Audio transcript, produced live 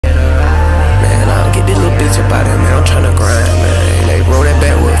bitch about it, man. I'm tryna grind, man. They roll that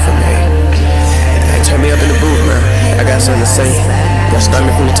backwood for me. Hey, turn me up in the booth, man. I got something to say. Let's start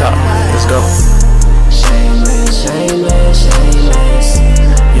me from the top. Let's go. Shameless, shameless, shameless.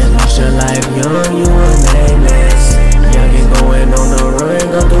 You lost your life young, you were nameless. Young and going on the run,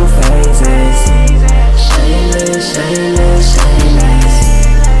 go through phases. Shameless, shameless, shameless.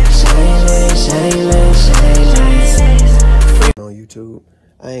 Shameless, shameless, shameless. On YouTube,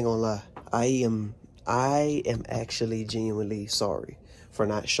 I ain't gonna lie. I am actually genuinely sorry for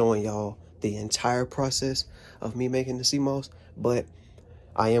not showing y'all the entire process of me making the Seamoss, but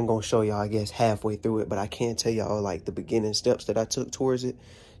I am gonna show y'all, I guess, halfway through it. But I can't tell y'all like the beginning steps that I took towards it,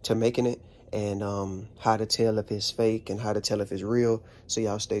 to making it, and how to tell if it's fake and how to tell if it's real. So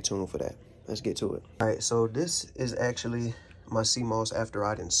y'all stay tuned for that. Let's get to it. All right, so this is actually my Seamoss after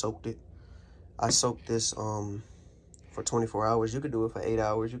I done soaked it. I soaked this for 24 hours. You could do it for 8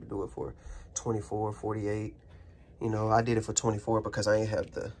 hours. You could do it for 24, 48. You know, I did it for 24 because I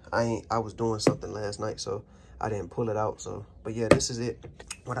was doing something last night, so I didn't pull it out. So, but yeah, this is it.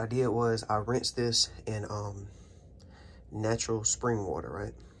 What I did was I rinsed this in natural spring water,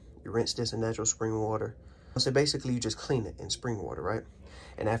 right? You rinse this in natural spring water. So basically you just clean it in spring water, right?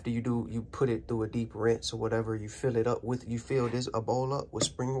 And after you do, you put it through a deep rinse or whatever, you fill it up with, you fill a bowl up with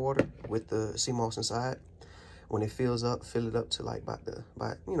spring water with the Seamoss inside. When it fills up, fill it up to like about the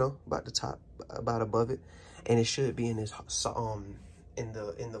top, about above it, and it should be in this in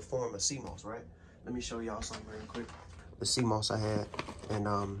the form of Seamoss, right? Let me show y'all something real quick. The Seamoss I had, and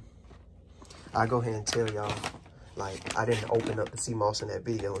I go ahead and tell y'all, like, I didn't open up the Seamoss in that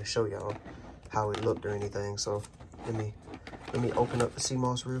video and show y'all how it looked or anything. So let me open up the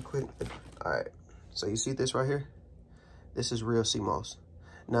Seamoss real quick. All right, so you see this right here? This is real Seamoss.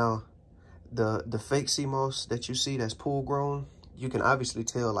 Now, the fake Seamoss that you see that's PoolGrown, you can obviously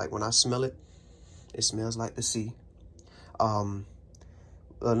tell, like, when I smell it, it smells like the sea. Let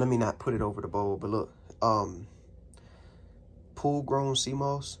me not put it over the bowl, but look, PoolGrown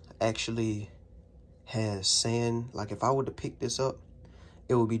Seamoss actually has sand. Like, if I were to pick this up,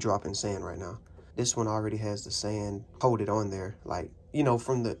 it would be dropping sand right now. This one already has the sand coated on there, like, you know,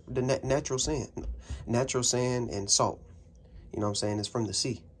 from the natural sand and salt. You know what I'm saying? It's from the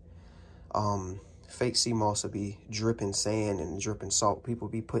sea. Fake Seamoss will be dripping sand and dripping salt. People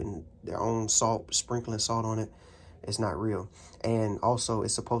be putting their own salt, sprinkling salt on it. It's not real. And also,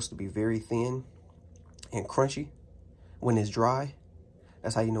 it's supposed to be very thin and crunchy when it's dry.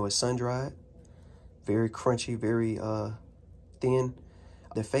 That's how you know it's sun-dried. Very crunchy, very thin.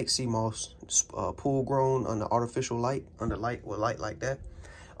 The fake Seamoss, PoolGrown under artificial light, light like that,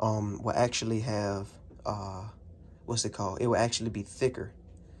 will actually have, what's it called? It will actually be thicker,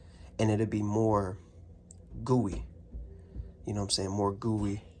 and it'll be more gooey. You know what I'm saying? More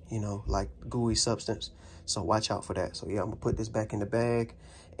gooey, you know, like gooey substance. So watch out for that. So yeah, I'm gonna put this back in the bag.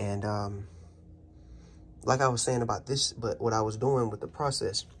 And like I was saying about this, but what I was doing with the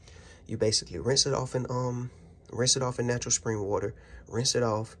process, you basically rinse it off in natural spring water, rinse it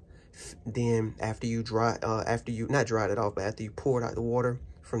off. Then after you not dried it off, but after you poured out the water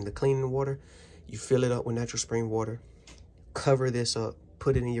from the cleaning water, you fill it up with natural spring water, cover this up,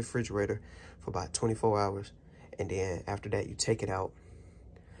 put it in your refrigerator for about 24 hours. And then after that, you take it out,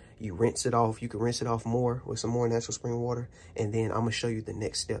 you rinse it off. You can rinse it off more with some more natural spring water. And then I'm gonna show you the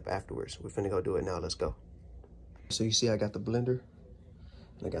next step afterwards. We're finna go do it now. Let's go. So you see I got the blender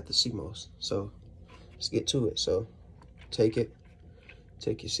and I got the Seamoss. So let's get to it. So take your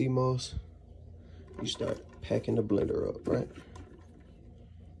Seamoss, you start packing the blender up, right?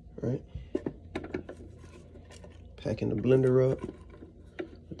 Packing the blender up.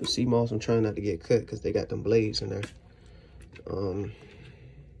 With the Seamoss, I'm trying not to get cut because they got them blades in there.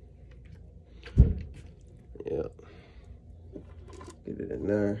 Yeah. Get it in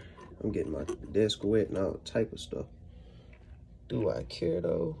there. I'm getting my desk wet and all type of stuff. Do I care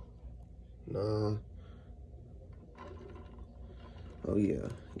though? Nah. Oh yeah,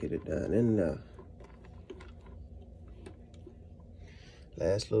 get it down in there.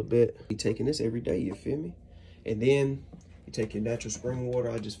 Last little bit. You taking this every day, you feel me? And then you take your natural spring water.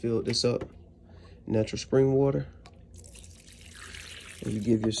 I just filled this up. Natural spring water. And you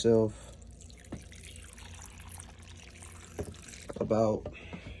give yourself about,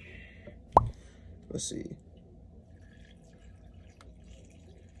 let's see.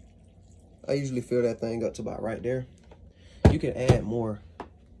 I usually fill that thing up to about right there. You can add more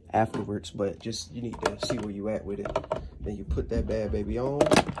afterwards, but just, you need to see where you at with it. Then you put that bad baby on.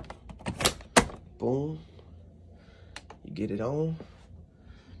 Boom. You get it on.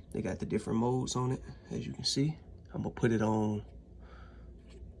 They got the different modes on it, as you can see. I'm gonna put it on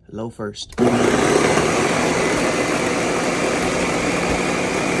low first.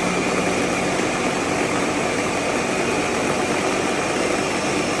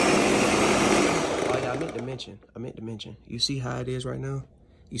 solution. You see how it is right now?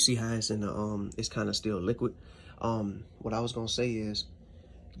 You see how it's in the, it's kind of still liquid. What I was gonna say is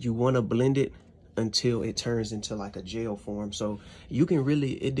you wanna blend it until it turns into like a gel form. So you can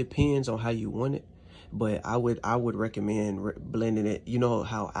really, it depends on how you want it, but I would recommend blending it. You know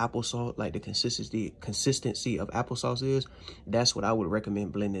how applesauce, like the consistency of applesauce is? That's what I would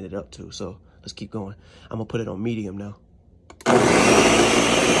recommend blending it up to. So let's keep going. I'm gonna put it on medium now.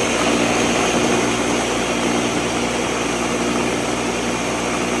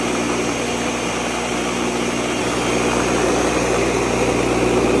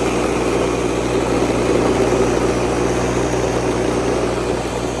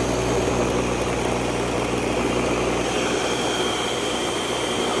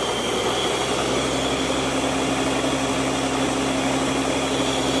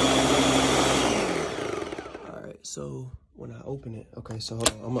 So when I open it, okay, so hold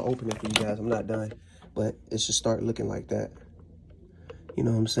on, I'm gonna open it for you guys. I'm not done, but it should start looking like that. You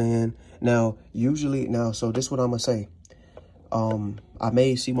know what I'm saying? Now, usually, so this is what I'm gonna say. I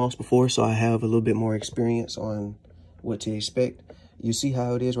made Seamoss before, so I have a little bit more experience on what to expect. You see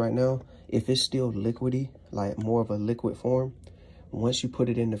how it is right now? If it's still liquidy, like more of a liquid form, once you put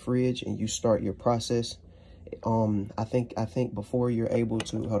it in the fridge and you start your process, I think before you're able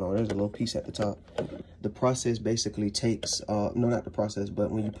to, hold on, there's a little piece at the top. The process basically takes, no, not the process, but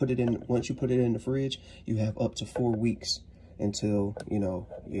when you put it in, once you put it in the fridge, you have up to 4 weeks until, you know,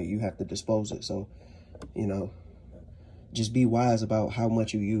 you have to dispose it. So, you know, just be wise about how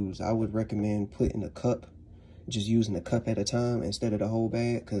much you use. I would recommend putting a cup, just using a cup at a time instead of the whole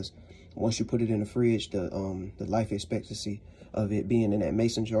bag, because once you put it in the fridge, the life expectancy of it being in that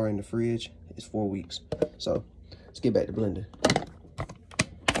mason jar in the fridge is 4 weeks. So let's get back to blending.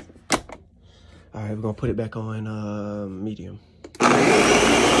 All right, we're gonna put it back on medium. Actually,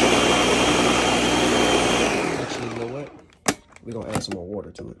 you know what? We're gonna add some more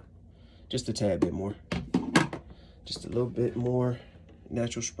water to it. Just a tad bit more. Just a little bit more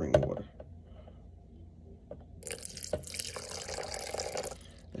natural spring water.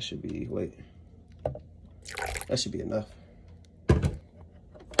 That should be, wait. That should be enough.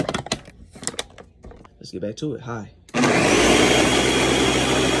 Let's get back to it. Hi.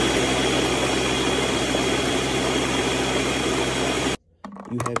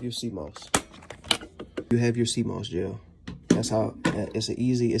 You have your Seamoss. You have your Seamoss gel. That's how, it's an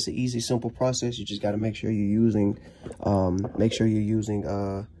easy, simple process. You just got to make sure you're using,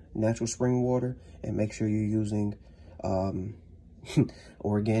 natural spring water, and make sure you're using,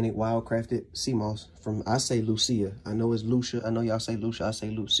 organic wildcrafted Seamoss from, I say Lucia. I know it's Lucia. I know y'all say Lucia. I say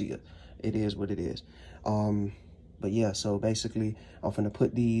Lucia. It is what it is. But yeah, so basically I'm gonna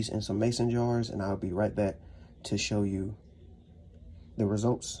put these in some mason jars and I'll be right back to show you the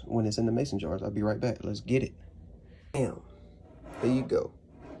results when it's in the mason jars. I'll be right back. Let's get it. Bam. There you go.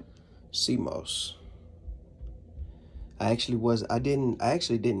 Seamoss. I actually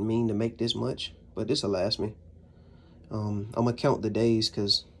didn't mean to make this much, but this'll last me. I'm gonna count the days,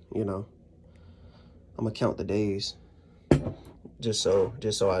 cause you know, I'm gonna count the days just so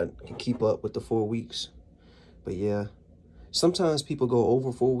I can keep up with the 4 weeks. But yeah, sometimes people go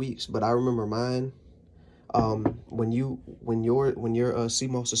over 4 weeks, but I remember mine. When your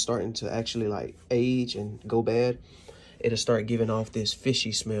Seamoss is starting to actually like age and go bad, it'll start giving off this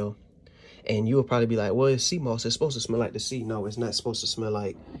fishy smell, and you'll probably be like, well, it's Seamoss, it's supposed to smell like the sea. No, it's not supposed to smell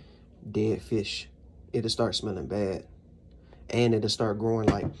like dead fish. It'll start smelling bad, and it'll start growing,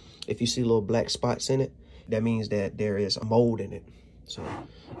 like if you see little black spots in it, that means that there is mold in it. So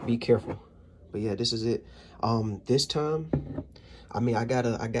be careful. But yeah, this is it. This time, I mean, I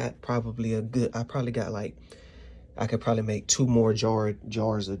probably a good, I could probably make 2 more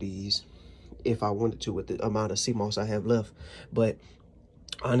jars of these if I wanted to with the amount of Seamoss I have left. But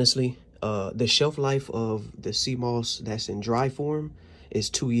honestly, the shelf life of the Seamoss that's in dry form is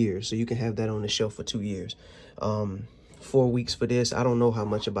 2 years. So you can have that on the shelf for 2 years. 4 weeks for this. I don't know how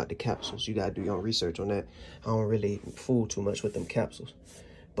much about the capsules. You gotta do your own research on that. I don't really fool too much with them capsules.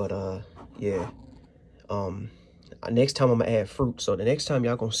 But yeah. Next time I'm gonna add fruit. So the next time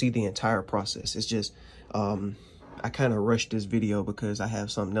y'all gonna see the entire process. It's just I kind of rushed this video because I have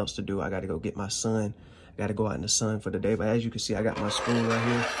something else to do. I gotta go get my son. I gotta go out in the sun for the day. But as you can see, I got my spoon right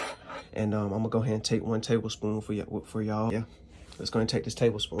here, and I'm gonna go ahead and take 1 tablespoon for y'all. Yeah, let's go ahead and take this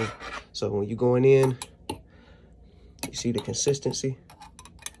tablespoon. So when you're going in, you see the consistency.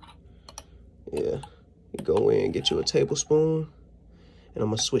 Yeah, you go in, get you a tablespoon, and I'm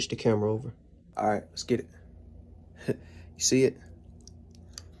gonna switch the camera over. All right, let's get it. You see it?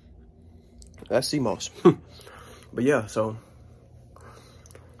 That's Seamoss. But yeah, so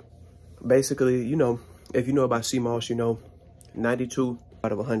basically, you know, if you know about Seamoss, you know 92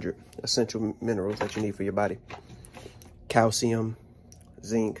 out of 100 essential minerals that you need for your body. Calcium,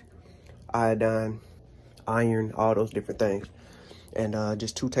 zinc, iodine, iron, all those different things. And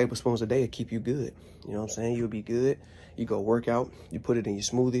just 2 tablespoons a day will keep you good. You know what I'm saying? You'll be good. You go work out, you put it in your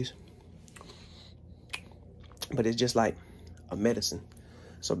smoothies. But it's just like a medicine.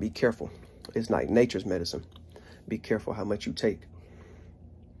 So be careful. It's like nature's medicine. Be careful how much you take.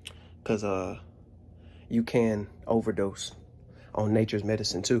 Because you can overdose on nature's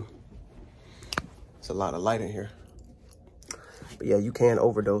medicine too. It's a lot of light in here. But yeah, you can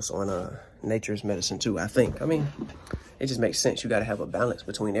overdose on nature's medicine too, I think. I mean, it just makes sense. You got to have a balance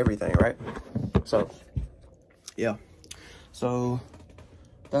between everything, right? So, yeah. So,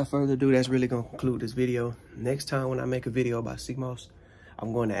 without further ado, that's really going to conclude this video. Next time when I make a video about Seamoss,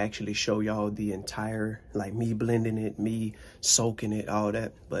 I'm going to actually show y'all the entire, like me blending it, me soaking it, all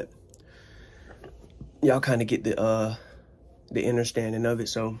that. But y'all kind of get the understanding of it.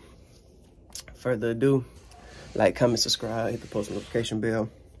 So, further ado, like, comment, subscribe, hit the post notification bell.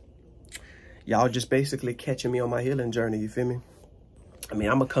 Y'all just basically catching me on my healing journey, you feel me? I mean,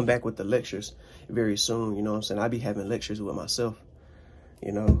 I'm going to come back with the lectures very soon, you know what I'm saying? I'll be having lectures with myself,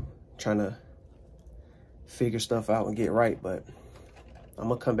 you know, trying to figure stuff out and get right. But I'm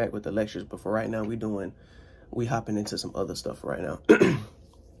going to come back with the lectures. But for right now, we hopping into some other stuff right now.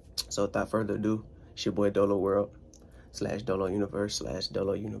 So without further ado, it's your boy Dolo World / Dolo Universe /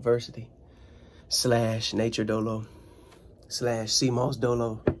 Dolo University / Nature Dolo / Seamoss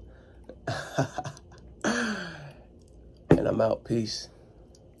Dolo. And I'm out. Peace.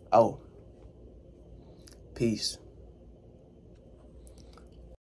 Oh, peace.